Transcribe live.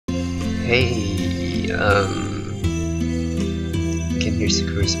Hey, you can hear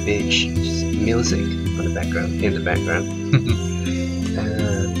Sakura Beach music on the background, in the background.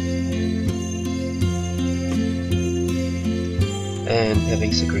 And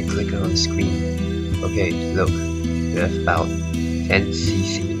having Sakura click on screen. Okay, look, we have about 10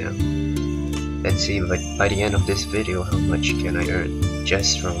 CC now. Let's see by the end of this video how much can I earn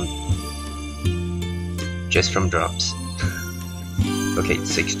just from drops. Okay,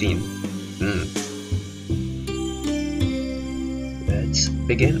 16. Let's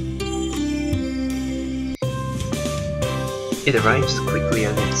begin. It arrives quickly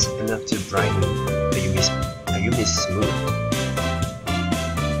and it's enough to brighten a Yumi's smooth.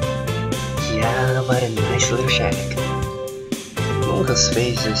 Yeah, what a nice little shack. Mocha's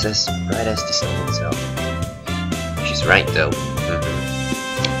face is as bright as the sun itself. She's right though.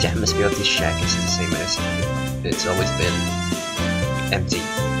 The atmosphere of this shack is the same as it's always been. Empty.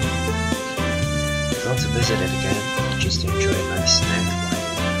 I'd love to visit it again, just to enjoy a nice snack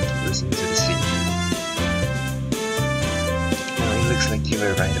while listening to the sea. Now it looks like you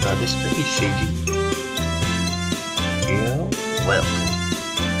were right about this pretty Seiji. You're welcome.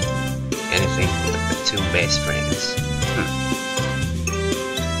 Anything with the two best friends.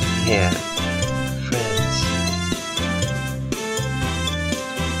 Yeah, friends.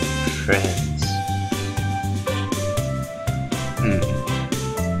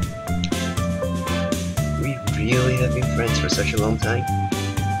 We really have been friends for such a long time.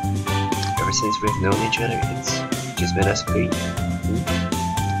 Ever since we've known each other, it's just been us three.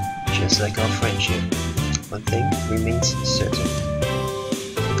 Just like our friendship, one thing remains certain.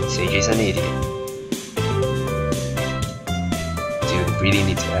 Seiji's an idiot. Do you really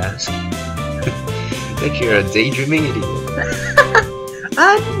need to ask? Like you're a daydreaming idiot.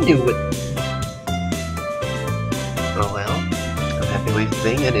 I knew it. Oh well, I'm happy with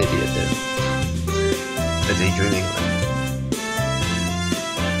being an idiot then. A daydreaming one.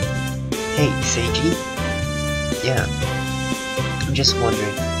 Hey, Seiji? Yeah, I'm just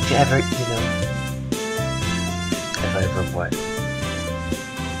wondering if you ever, what?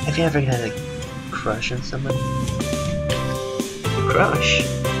 Have you ever had a crush on someone? Crush?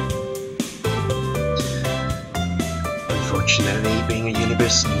 Unfortunately, being a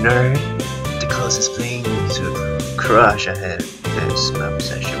universe nerd, the closest thing to a crush I had is my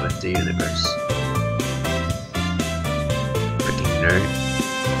obsession with the universe. Freaking nerd.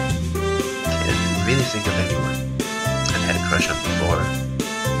 Can't really think of anyone I've had a crush on before.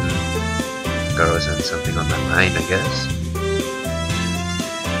 Girl isn't something on my mind, I guess.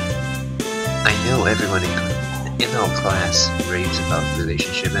 I know everyone in our class raves about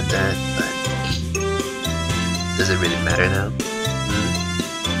relationship and that, but does it really matter now?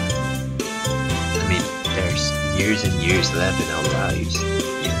 I mean, there's years and years left in our lives.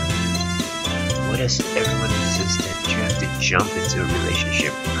 Yeah. Why does everyone insist that you have to jump into a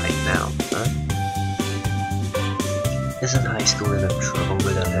relationship right now, huh? Isn't high school enough trouble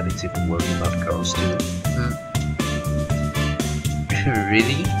without having to worry about girls too?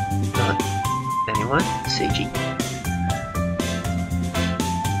 Really? Not anyone? Seiji?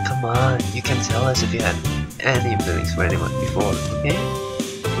 Come on, you can tell us if you had any feelings for anyone before, okay?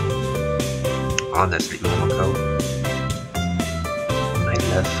 Honestly, Momoko, my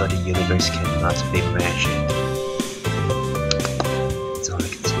love for the universe cannot be measured. That's all I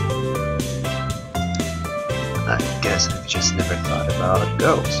can say. I guess I've just never thought about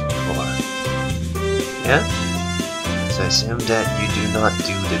girls before. Yeah? So I assume that you do not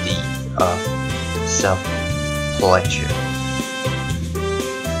do the deed of self-pleasure.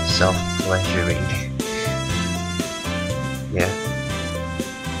 Self-pleasuring. Yeah.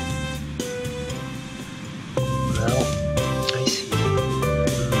 Well, I see.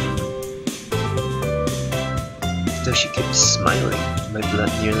 Though she keeps smiling, my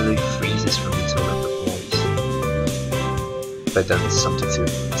blood nearly freezes from the tone of her voice. But done something to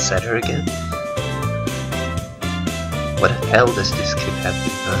upset her again? What the hell does this keep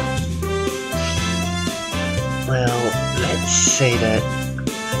happening, huh? Well, let's say that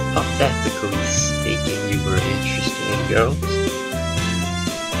hypothetically speaking, you were interested in girls.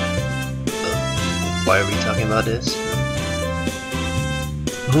 Why are we talking about this?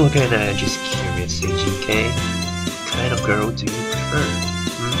 Okay, now just curious, CGK. What kind of girl do you prefer?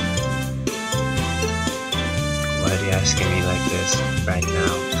 Why are you asking me like this right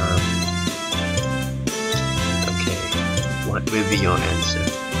now? Okay, what will be your answer?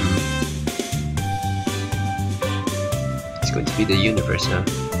 It's going to be the universe, huh?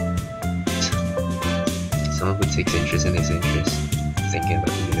 Someone who takes interest in his interest, thinking about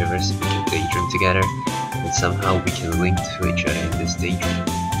the universe, we can daydream together, and somehow we can link to each other in this daydream,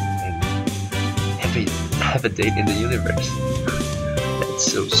 and have a date in the universe. That's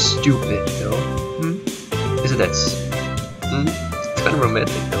so stupid, though. Isn't that? It's kind of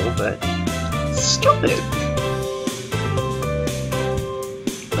romantic, though, but stupid.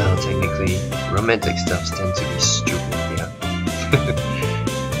 Well, technically, romantic stuff tend to be stupid, yeah.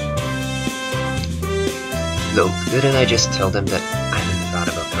 Look, didn't I just tell them that I haven't thought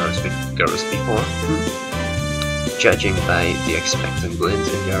about girls before? Judging by the expectant glint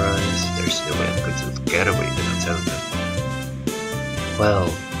in your eyes, there's no way I'm going to get away without telling them. Well,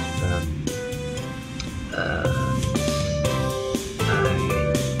 I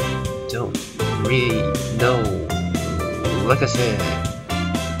don't really know. Like I said,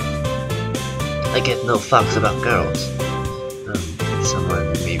 I get no fucks about girls.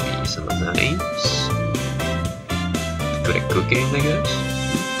 Someone nice, good at cooking, I guess.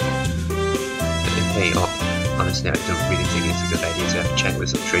 And hey, honestly, I don't really think it's a good idea to have a chat with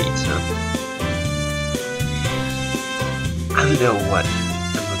some treats, huh? I don't know what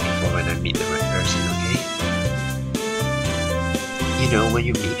I'm looking for when I meet the right person, okay? You know when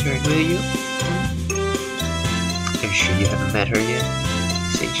you meet her, will you? Are you sure you haven't met her yet,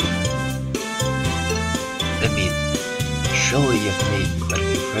 Seiji? I mean, surely you've made quite a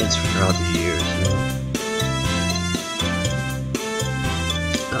few friends throughout the years, you know?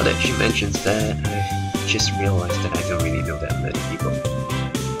 Now that she mentions that, I just realized that I don't really know that many people.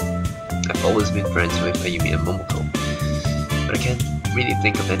 I've always been friends with Ayumi and Momoko, but I can't really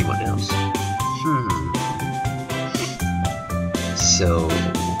think of anyone else. So,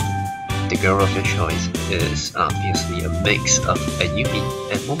 the girl of your choice is obviously a mix of Ayumi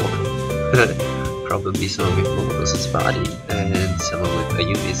and Momoko. Probably someone with Momoko's body and someone with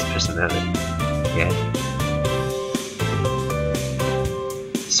Ayumi's personality. Yeah.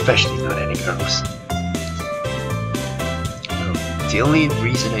 Especially not any girls. The only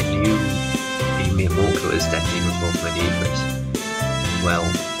reason I knew Ayumi and Momoko is that they were both my neighbors. Well,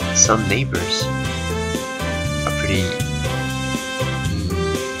 some neighbors are pretty...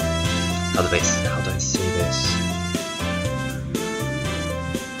 How do I say this?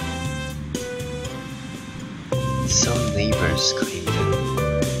 Some neighbors kinda...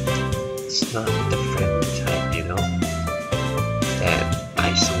 It's not the friendly type, you know? That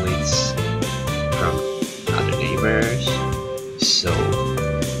isolates from other neighbors. So...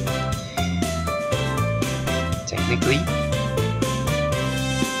 Technically...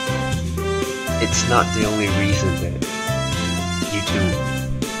 It's not the only reason that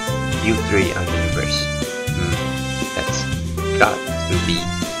you three are neighbors. That's got to be...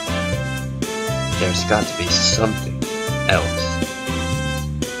 There's got to be something else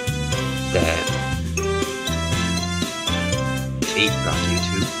that fate brought you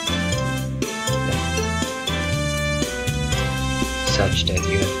to, such that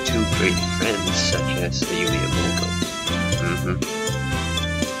you have two great friends such as Ayumi and Momoko.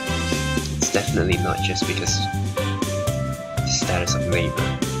 It's definitely not just because the status of neighbor.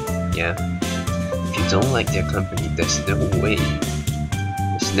 Yeah, if you don't like their company, there's no way,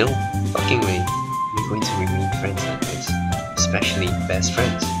 there's no fucking way you're going to remain friends like this, especially best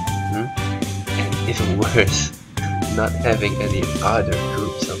friends. And even worse, not having any other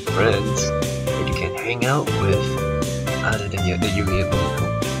groups of friends that you can hang out with other than the Yumi and Momoko.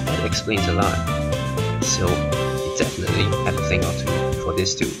 That explains a lot. So you definitely have a thing or two for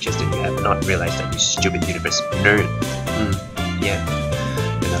this too, just that you have not realized that you stupid universe nerd. Yeah.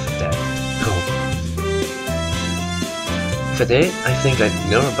 Enough of that. If I did, I think I'd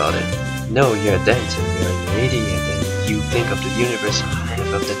know about it. No, you're a dancer, you're an idiot, and you think of the universe half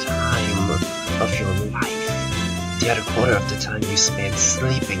of the time of your life. The other quarter of the time you spend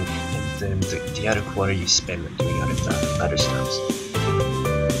sleeping, and then the other quarter you spend doing other stuff.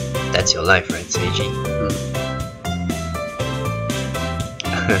 That's your life, right, Seiji?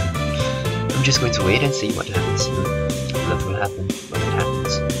 I'm just going to wait and see what happens. Love will happen when it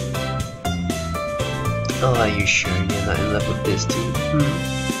happens. Oh, are you sure you're not in love with this too?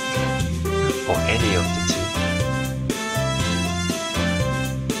 Or any of the two?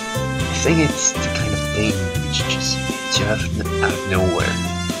 I think it's the kind of thing which just hits you out of nowhere.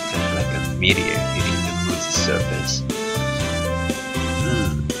 Kind of like a meteor hitting the moon's surface.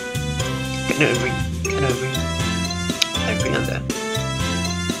 Kinda agree. I agree on that.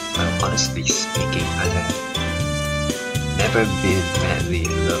 Well, honestly speaking, I have never been madly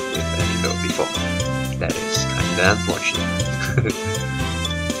in love with any girl before. That is kinda unfortunate.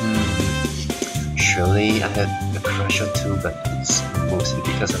 Surely I had a crush or two, but it's mostly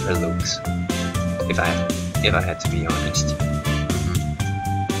because of her looks. If I had to be honest.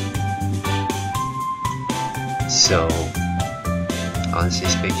 So Honestly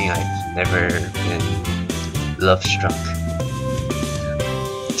speaking, I've never been love struck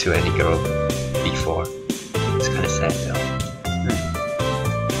to any girl before. It's kinda sad though.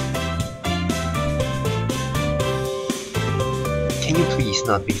 Can you please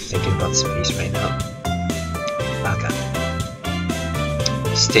not be thinking about space right now? Baka.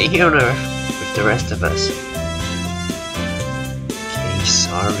 Stay here on Earth with the rest of us. Okay,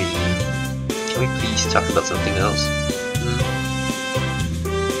 sorry. Can we please talk about something else?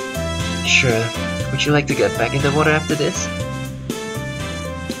 Sure. Would you like to get back in the water after this?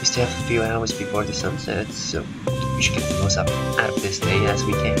 We still have a few hours before the sun sets, so we should get the most out of this day as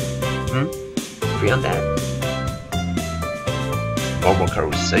we can. Free on that?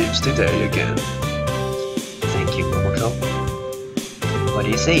 Momoko saves the day again. Thank you, Momoko. What do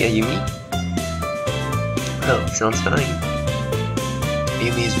you say, Ayumi? Oh, sounds fine.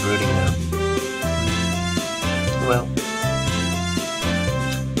 Ayumi is brooding now. Well,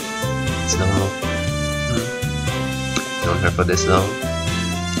 it's normal. Known her for this long.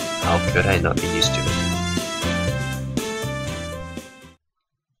 How could I not be used to it?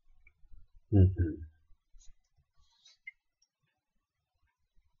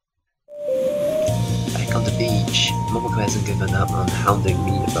 Back on the beach, Momoko hasn't given up on hounding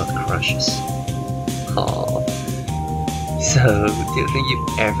me about crushes. Aww. So, do you think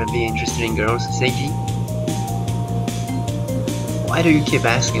you'd ever be interested in girls, Seiji? Why do you keep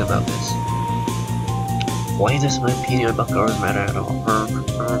asking about this? Why does my opinion about girls matter at all? I'm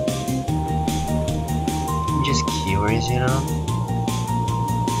just curious, you know?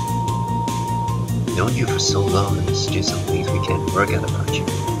 I've known you for so long, and there's just some things we can't work out about you.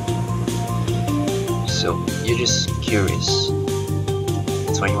 So, you're just curious.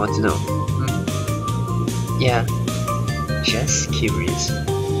 That's why you want to know. Yeah, just curious.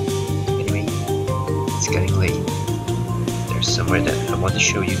 Anyway, it's getting late. There's somewhere that I want to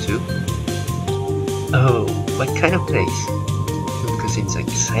show you too. Oh, what kind of place? Lumiko seems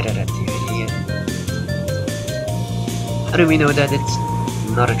excited at the idea. How do we know that it's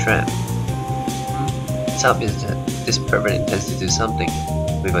not a trap? It's obvious that this pervert intends to do something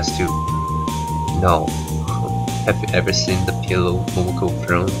with us too. No. Have you ever seen the pillow Momoko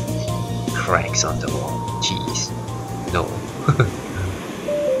thrown? Cracks on the wall. Jeez. No.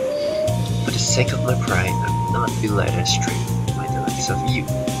 For the sake of my pride, I'll not be led astray by the likes of you.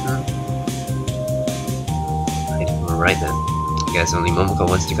 Alright then. I guess only Momoko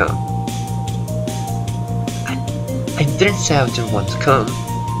wants to come. I didn't say I didn't want to come.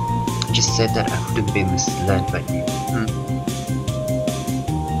 I just said that I wouldn't be misled by you.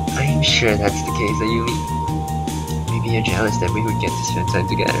 I'm sure that's the case, Ayumi. Maybe you're jealous that we would get to spend time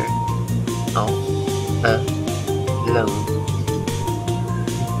together. Oh, alone.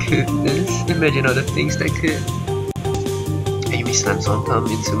 Goodness, imagine all the things that could. Ayumi slams one thumb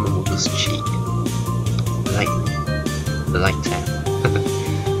into Momoko's cheek. The light tap.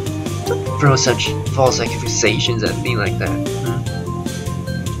 Don't throw such false accusations at me like that.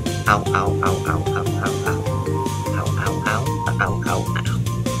 Ow, ow, ow, ow, ow, ow, ow. Ow, ow, ow, ow, ow, ow.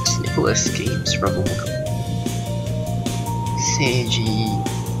 Sniffle escapes from Momoko. Seiji,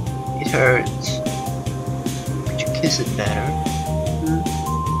 it hurts. Could you kiss it better?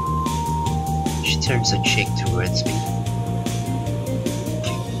 She turns her cheek towards me.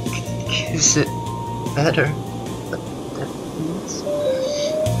 Kiss it better? What that means?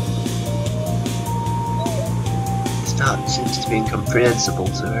 This thought seems to be incomprehensible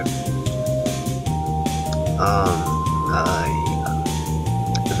to her.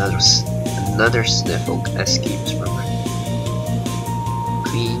 Another sniffle escapes from her.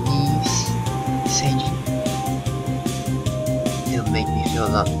 Please, Seiji. It'll make me feel a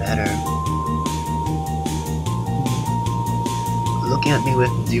lot better. Looking at me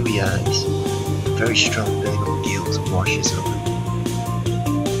with dewy eyes, a very strong feeling of guilt washes over me.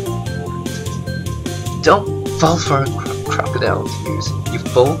 Don't fall for crocodile tears, you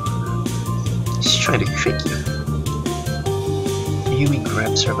fool! She's trying to trick you. Yumi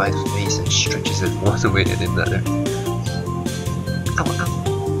grabs her by the face and stretches it one way and another. Ow, ow,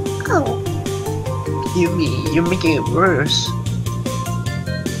 ow! Yumi, you're making it worse.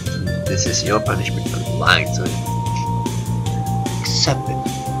 This is your punishment for lying to me. Accept it,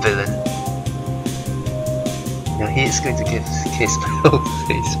 villain. Now he's going to kiss my whole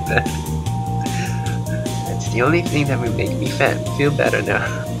face back. That's the only thing that will make me feel better now.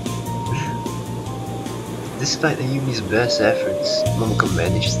 Despite Ayumi's best efforts, Momoko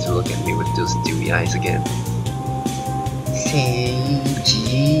manages to look at me with those dewy eyes again.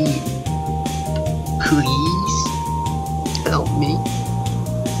 Seiji, please help me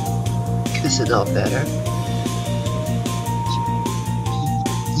kiss it all better.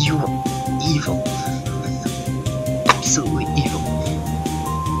 You are evil. Absolutely evil.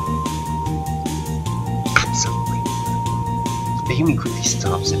 Absolutely. Ayumi quickly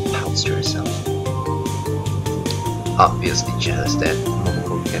stops and pouts to herself. Obviously jealous that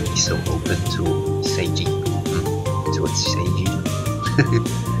Momoko can be so open to Seiji. Towards Seiji.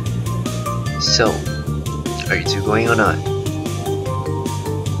 So, are you two going or not?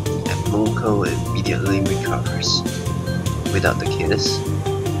 And Momoko immediately recovers. Without the kiss.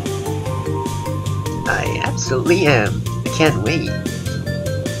 I absolutely am. I can't wait.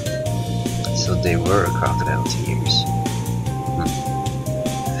 So they were crocodile tears.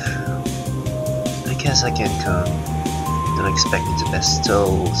 I guess I can come. Don't expect me to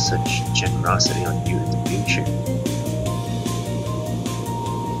bestow such generosity on you in the future.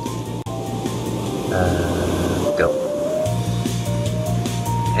 Go.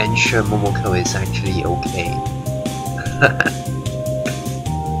 And sure, Momoko is actually okay.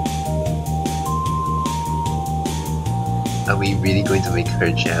 Are we really going to make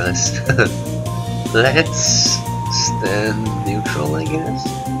her jealous? Let's stand neutral, I guess.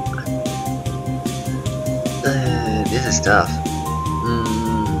 This is tough.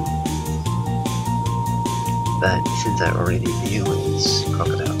 But since I already knew it's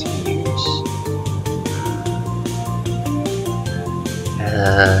crocodile tears.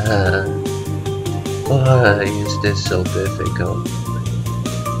 Why is this so difficult?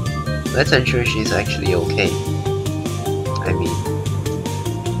 Let's ensure she's actually okay. I mean,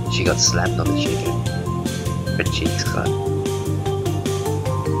 she got slapped on the cheek and her cheeks got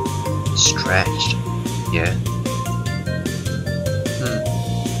stretched. Yeah.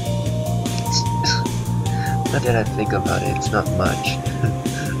 Now that I think about it, it's not much.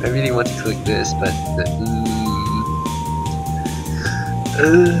 I really want to click this, but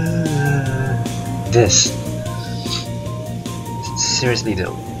this. Seriously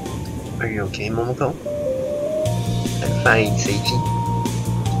though, are you okay, Momoko? I'm fine, Seiji.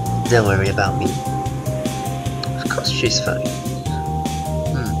 Don't worry about me. Of course she's fine.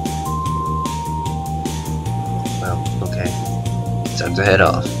 Well, okay. Time to head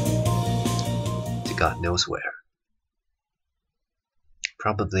off. To God knows where.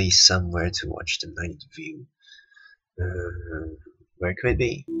 Probably somewhere to watch the night view. Where could it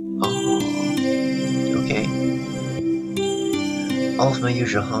be? Oh, okay. All of my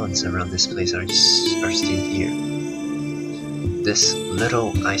usual haunts around this place are still here. This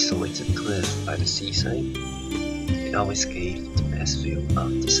little isolated cliff by the seaside, it always gave the best view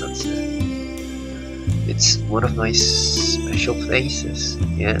of the sunset. It's one of my special places,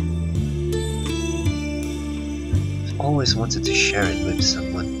 yeah. I've always wanted to share it with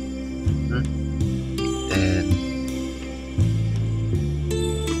someone. And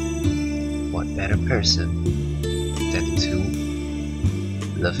what better person than to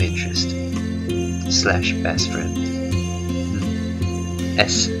love interest / best friend.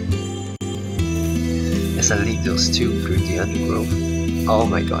 As I lead those two through the undergrowth. Oh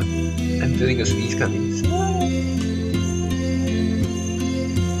my god, I'm feeling a sneeze coming.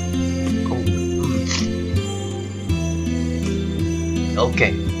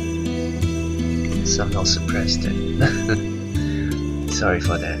 Okay. Somehow suppressed it. Sorry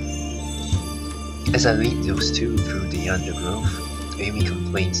for that. As I lead those two through the undergrowth, Amy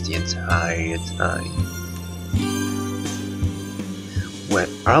complains the entire time. Where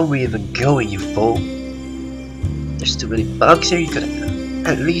are we even going, you fool? There's too many bugs here, you could have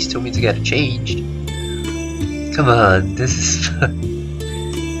at least told me to get it changed. Come on, this is fun.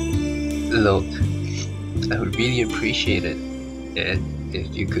 Look, I would really appreciate it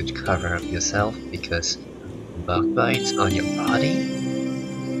if you could cover up yourself because bug bites on your body?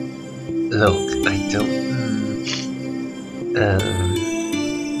 Look, I don't...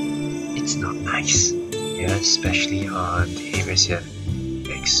 it's not nice. Yeah, especially on the areas you have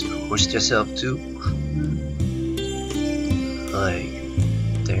exposed yourself to. Like,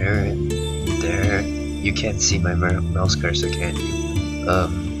 there, you can't see my mouse cursor, can you?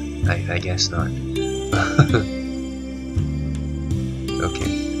 I guess not.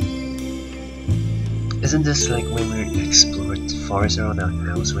 Okay. Isn't this like when we explored the forest around our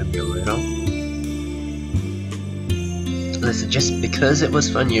house when we were little? Listen, just because it was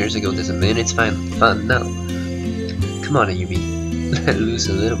fun years ago doesn't mean it's fun now. Come on, Ayumi. Let loose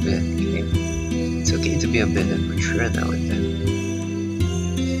a little bit, okay? It's okay to be a bit immature now and then.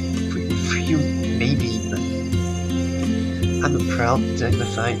 For you, maybe, but I'm a proud,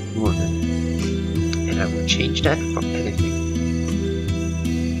 dignified woman, and I would change that for anything.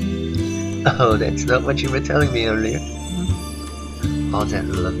 Oh, that's not what you were telling me earlier. All that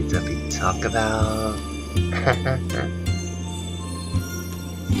lovey-dovey talk about...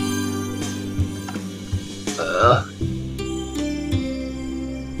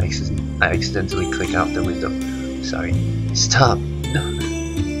 I accidentally click out the window. Sorry. Stop. No.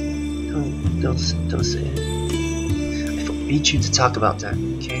 Don't say it. I forbid you to talk about that,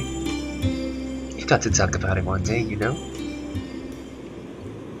 okay? You've got to talk about it one day, you know?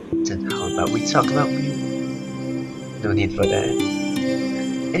 Then how about we talk about you? No need for that.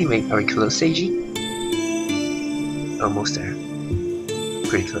 Anyway, are we close, Seiji? Almost there.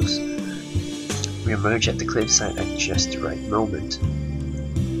 Pretty close. We emerge at the cliffside at just the right moment.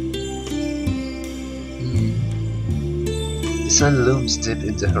 The sun looms deep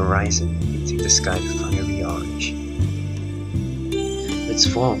in the horizon, painting the sky fiery orange. Its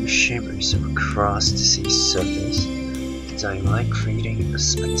foam shimmers across the sea's surface, the daylight creating a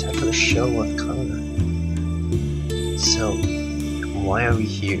spectacular show of color. So, why are we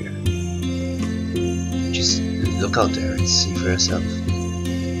here? Just look out there and see for yourself.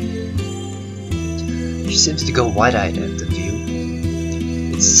 She seems to go wide-eyed at the view.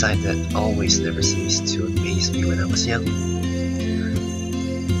 It's a sight that always never ceased to amaze me when I was young.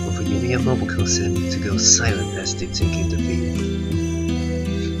 Both Yumi and Momoko seem to go silent as they take in the view.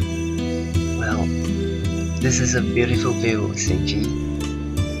 Well, this is a beautiful view, Seiji.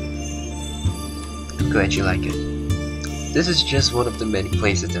 I'm glad you like it. This is just one of the many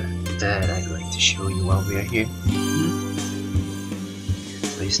places that I'd like to show you while we are here.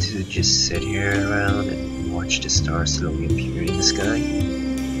 I used to just sit here around and watch the stars slowly appear in the sky.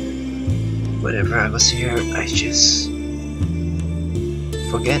 Whenever I was here, I just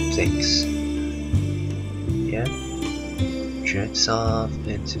forget things. Yeah? Drifts off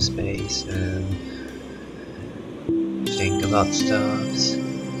into space and think about stuffs.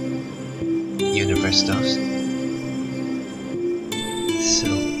 Universe stuffs. So,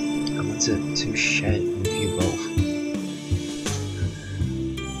 I wanted to share it with you both.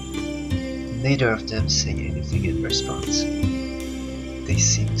 Neither of them say anything in response. They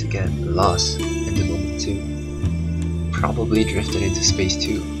seem to get lost in the moment too. Probably drifted into space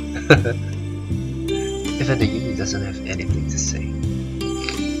too. Even the Yumi doesn't have anything to say.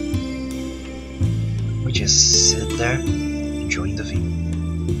 We just sit there, enjoying the view.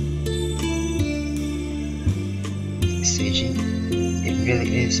 Seiji, it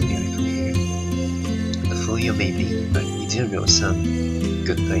really is beautiful here. A fool you may be, but you do know some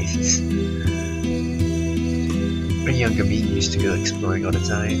good places. Our younger me used to go exploring all the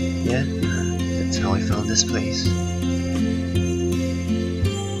time. Yeah, that's how I found this place.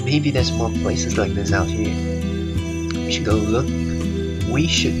 Maybe there's more places like this out here. We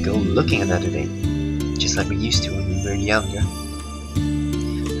should go looking another day, just like we used to when we were younger.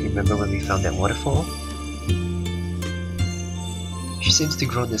 Remember when we found that waterfall? She seems to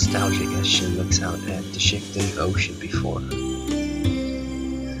grow nostalgic as she looks out at the shifting ocean before her.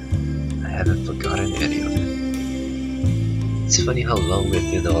 I haven't forgotten any of it. It's funny how long we've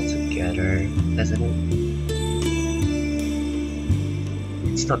been all together, hasn't it?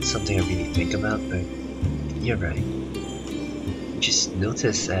 It's not something I really think about, but you're right. Just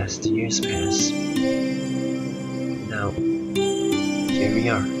notice as the years pass. Now, here we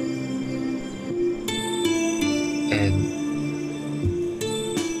are. And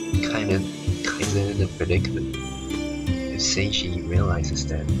kinda in a predicament. If Seiji realizes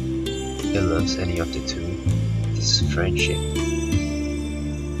that he loves any of the two, this friendship,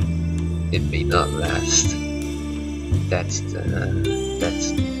 it may not last. That's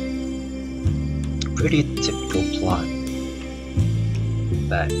pretty typical plot,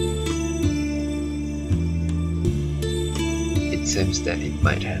 but it seems that it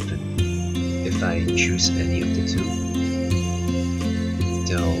might happen if I choose any of the two.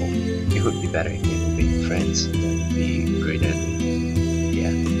 Though it would be better if they were being friends. That would be a great ending.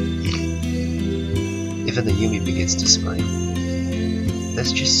 Yeah. Even the Yumi begins to smile.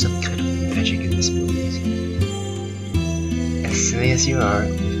 There's just some kind of magic in this movie. As silly as you are,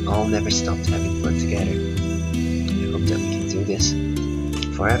 we've all never stopped having fun together. I hope that we can do this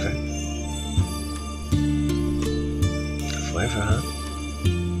forever. Forever, huh?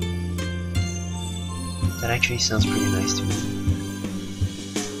 That actually sounds pretty nice to me.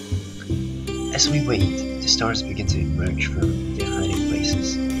 As we wait, the stars begin to emerge from their hiding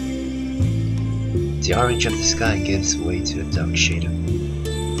places. The orange of the sky gives way to a dark shade of blue.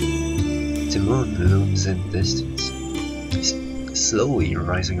 The moon looms in the distance, slowly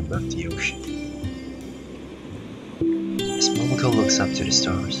rising above the ocean. As Momoko looks up to the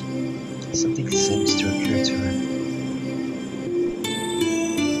stars, something seems to occur to her.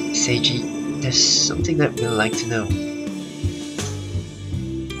 Seiji, there's something that we'd like to know.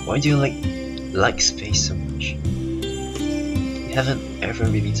 Why do you like space so much? We haven't ever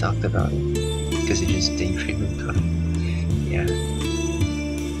really talked about it, because you just daydream about it. Yeah.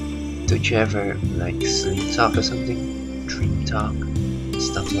 Don't you ever like sleep talk or something? Dream talk?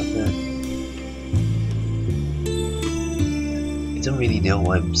 Stuff like that? I don't really know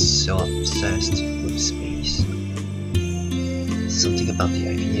why I'm so obsessed with space. Something about the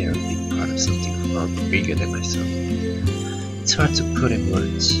idea of being part of something far bigger than myself. It's hard to put in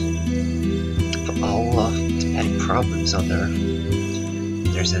words. For all of the petty problems on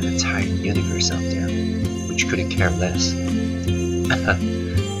Earth, there's an entire universe out there which couldn't care less.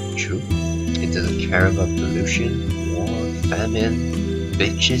 True, it doesn't care about pollution, war, famine,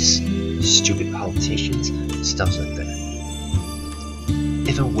 bitches, stupid politicians, stuff like that.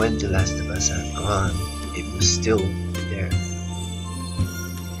 Even when the last of us are gone, it was still there.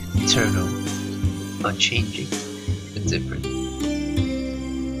 Eternal, unchanging, indifferent.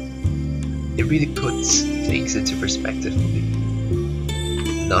 It really puts things into perspective for me.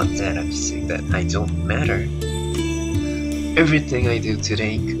 Not that I'm saying that I don't matter. Everything I do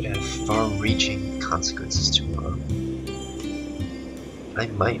today could have far-reaching consequences tomorrow. I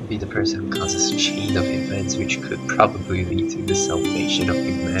might be the person who causes a chain of events which could probably lead to the salvation of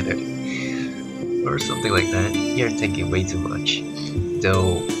humanity. Or something like that. You're thinking way too much.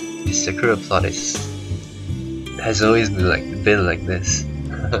 Though the Sakura plot has always been like this.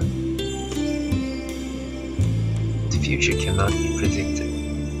 The future cannot be predicted.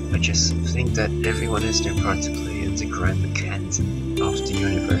 I just think that everyone has their part to play in the grand mechanism of the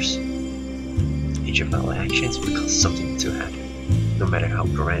universe. Each of our actions will cause something to happen, no matter how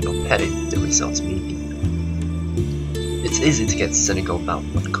grand or petty the results may be. It's easy to get cynical about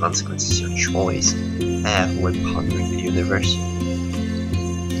what consequences your choice have when pondering the universe.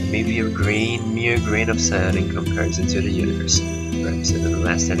 Maybe a mere grain of sand in comparison to the universe, perhaps even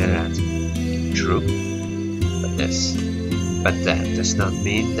less than that. True, but that does not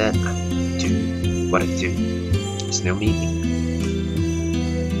mean that I do what I do. There's no meaning.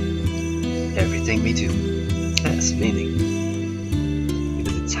 Everything we do has meaning. Even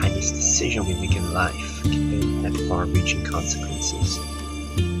the tiniest decision we make in life can have far-reaching consequences.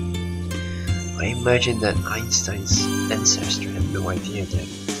 I imagine that Einstein's ancestor had no idea that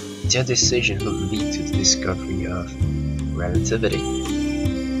their decision would lead to the discovery of relativity.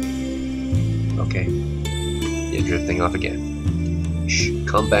 Okay, you're drifting off again. Shh,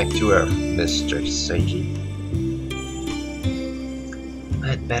 come back to Earth, Mr. Seiji.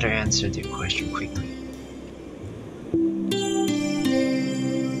 I'd better answer the question quickly.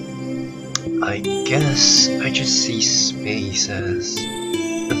 I guess I just see space as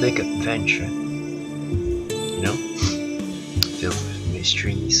a big adventure. You know? Filled with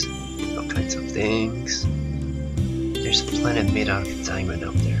mysteries, all kinds of things. There's a planet made out of diamond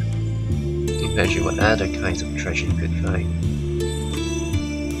out there. Imagine what other kinds of treasure you could find.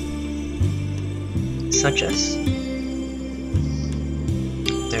 Such as,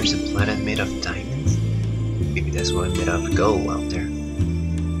 there's a planet made of diamonds. Maybe there's one made out of gold out there.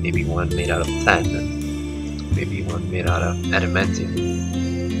 Maybe one made out of platinum. Maybe one made out of adamantium.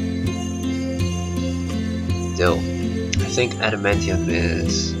 Though, I think adamantium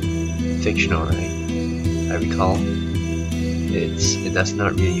is fictional, right? I recall. It does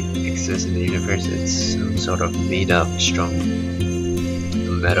not really exist in the universe. It's some sort of made up strong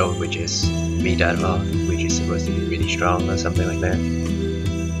metal which is made out of, which is supposed to be really strong or something like that.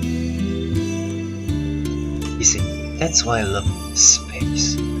 You see, that's why I love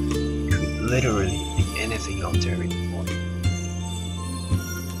space. It could literally be anything out there in the form.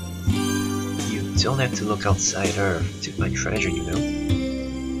 You don't have to look outside Earth to find treasure, you know?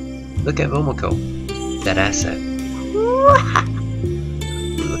 Look at Momoko, that asset.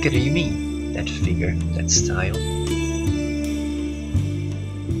 Look at Yumi, that figure, that style.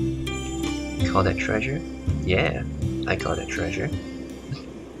 Call that treasure? Yeah, I call that treasure.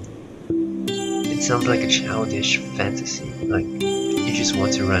 It sounds like a childish fantasy, like you just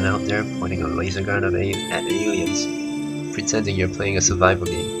want to run out there pointing a laser gun at aliens, pretending you're playing a survival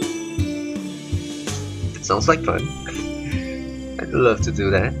game. It sounds like fun. I'd love to do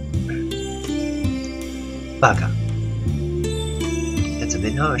that. Baka. That's a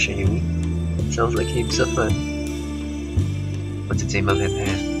bit harsh, Yumi. Sounds like heaps of fun. Want to team up and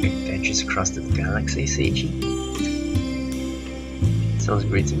have adventures across the galaxy, Seiji? Sounds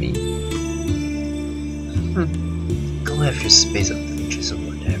great to me. Go have your space adventures or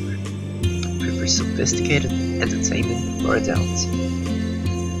whatever. Prefer sophisticated entertainment for adults.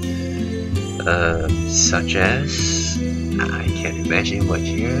 Such as... I can't imagine what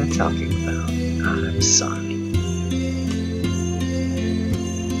you're talking about. I'm sorry.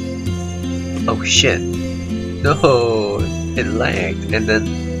 Oh shit. No, it lagged and then...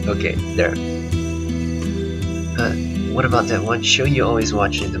 Okay, there. What about that one show you always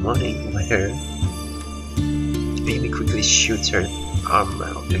watch in the morning where Amy quickly shoots her arm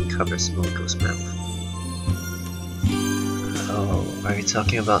out and covers Moko's mouth? Oh, are you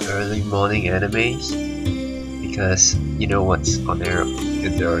talking about early morning animes? Because you know what's on air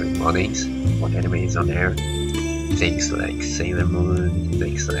in the early mornings? What anime is on air? Things like Sailor Moon,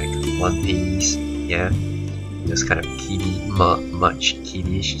 things like One Piece, yeah? Those kind of much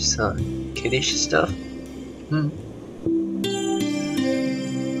kiddish stuff? Hmm.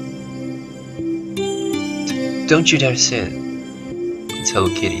 Don't you dare say it. It's Hello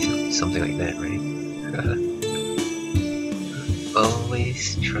Kitty, something like that, right?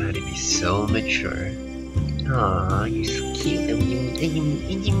 Always try to be so mature. Aw, you're so cute.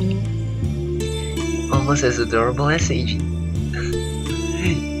 Almost as adorable as Agent.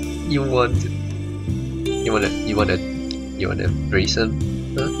 you want a threesome?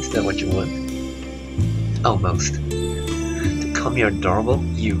 Huh? Is that what you want? Almost. To call me adorable?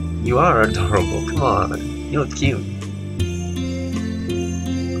 You are adorable. Come on, you look cute.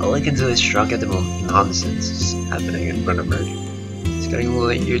 All I can do is shrug at the nonsense is happening in front of her. It's getting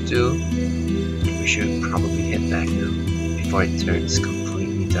late here too. We should probably head back now before it turns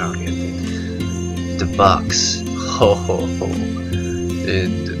completely dark again. The box. Ho ho ho.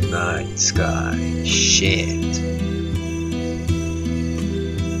 In the night sky. Shit.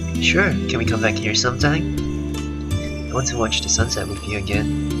 Sure, can we come back here sometime? I want to watch the sunset with you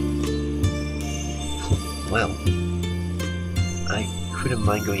again. Well, I couldn't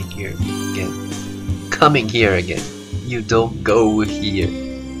mind going here again. Coming here again. You don't go here.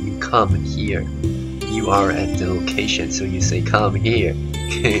 You come here. You are at the location, so you say come here.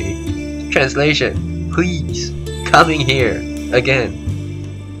 Translation, please. Coming here again.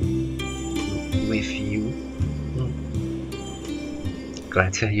 With you.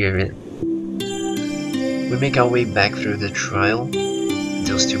 Glad to hear it. We make our way back through the trial.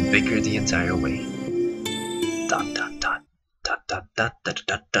 Those two bicker the entire way. Dot dot dot dot dot dot dot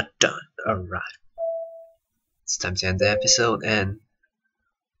dot dot dot. Alright. It's time to end the episode, and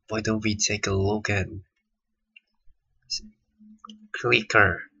why don't we take a look at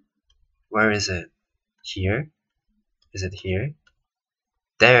clicker? Where is it? Here? Is it here?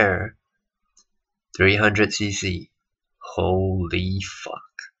 There! 300cc. Holy fuck.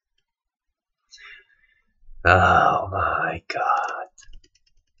 Oh my god.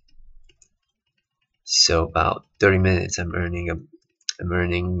 So about 30 minutes I'm earning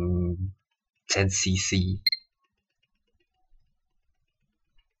 10cc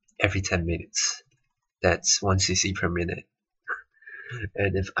every 10 minutes. That's 1cc per minute.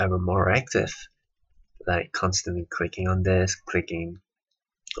 And if I were more active, like constantly clicking on this,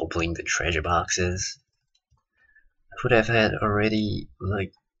 opening the treasure boxes, I would have had already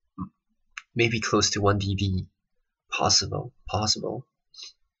like maybe close to 1 DD. Possible.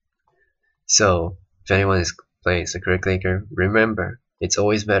 So if anyone is playing Sakura Clicker, remember it's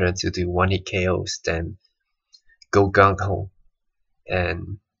always better to do 1-hit KOs than go gung-ho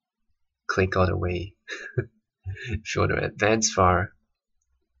and click all the way. If you want to advance far,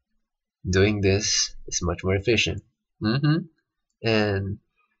 doing this is much more efficient. And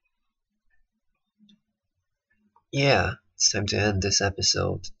yeah, it's time to end this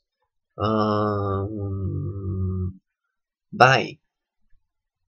episode. Bye.